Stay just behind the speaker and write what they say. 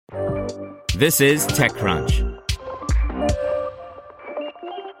This is TechCrunch.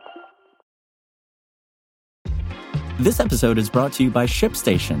 This episode is brought to you by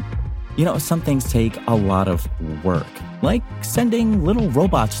ShipStation. You know, some things take a lot of work, like sending little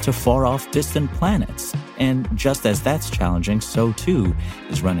robots to far-off distant planets. And just as that's challenging, so too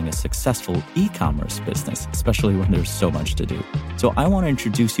is running a successful e-commerce business, especially when there's so much to do. So I want to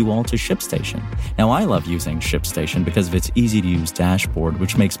introduce you all to ShipStation. Now, I love using ShipStation because of its easy-to-use dashboard,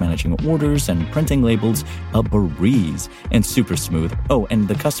 which makes managing orders and printing labels a breeze and super smooth. Oh, and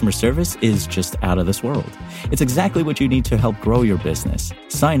the customer service is just out of this world. It's exactly what you need to help grow your business.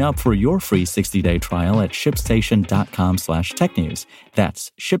 Sign up for your free 60-day trial at shipstation.com/technews.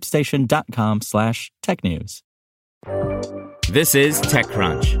 That's shipstation.com/technews. This is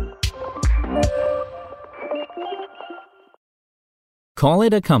TechCrunch. Call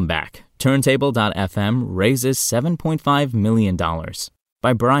it a comeback. Turntable.fm raises $7.5 million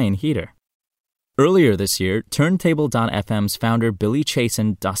by Brian Heater. Earlier this year, Turntable.fm's founder Billy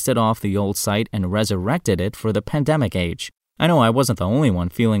Chasen dusted off the old site and resurrected it for the pandemic age. I know I wasn't the only one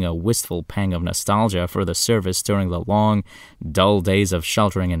feeling a wistful pang of nostalgia for the service during the long, dull days of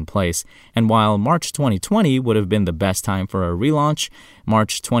sheltering in place. And while March 2020 would have been the best time for a relaunch,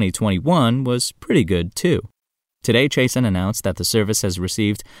 March 2021 was pretty good too. Today, Chasen announced that the service has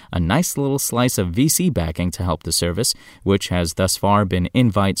received a nice little slice of VC backing to help the service, which has thus far been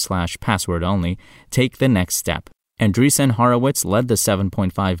invite/password only, take the next step. Andreessen Horowitz led the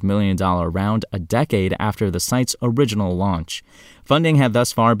 $7.5 million round a decade after the site's original launch. Funding had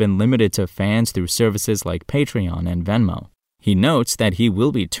thus far been limited to fans through services like Patreon and Venmo. He notes that he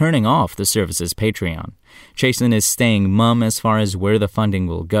will be turning off the service's Patreon. Chasen is staying mum as far as where the funding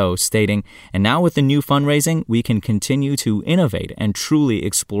will go, stating, "And now with the new fundraising, we can continue to innovate and truly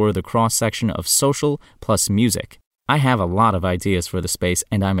explore the cross-section of social plus music. I have a lot of ideas for the space,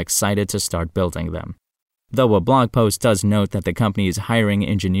 and I'm excited to start building them." Though a blog post does note that the company is hiring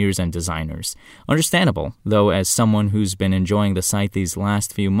engineers and designers. Understandable, though as someone who's been enjoying the site these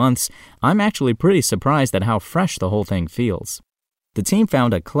last few months, I'm actually pretty surprised at how fresh the whole thing feels. The team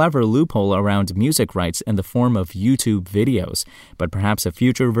found a clever loophole around music rights in the form of YouTube videos, but perhaps a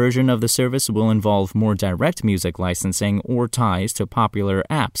future version of the service will involve more direct music licensing or ties to popular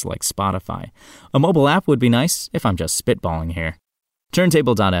apps like Spotify. A mobile app would be nice, if I'm just spitballing here.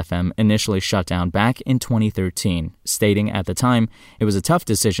 Turntable.fm initially shut down back in 2013, stating at the time, "It was a tough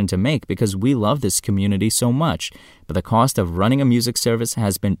decision to make because we love this community so much, but the cost of running a music service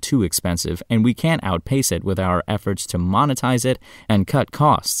has been too expensive and we can't outpace it with our efforts to monetize it and cut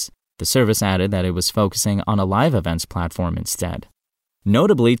costs." The service added that it was focusing on a live events platform instead.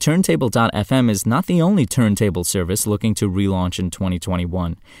 Notably, Turntable.fm is not the only turntable service looking to relaunch in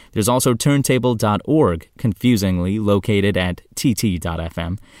 2021. There's also turntable.org, confusingly located at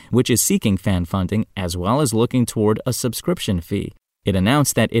tt.fm, which is seeking fan funding as well as looking toward a subscription fee. It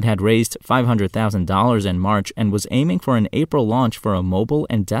announced that it had raised $500,000 in March and was aiming for an April launch for a mobile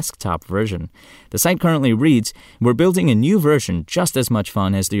and desktop version. The site currently reads, "We're building a new version just as much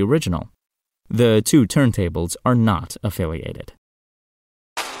fun as the original." The two turntables are not affiliated.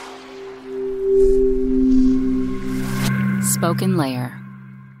 Spoken Layer.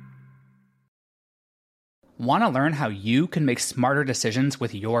 Want to learn how you can make smarter decisions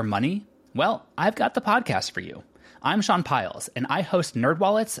with your money? Well, I've got the podcast for you. I'm Sean Piles, and I host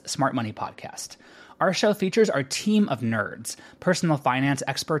NerdWallet's Smart Money Podcast. Our show features our team of nerds, personal finance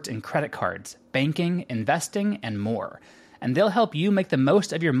experts in credit cards, banking, investing, and more. And they'll help you make the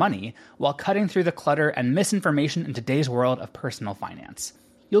most of your money while cutting through the clutter and misinformation in today's world of personal finance.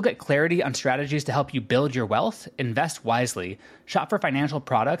 You'll get clarity on strategies to help you build your wealth, invest wisely, shop for financial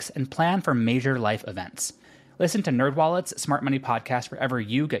products, and plan for major life events. Listen to NerdWallet's Smart Money Podcast wherever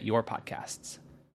you get your podcasts.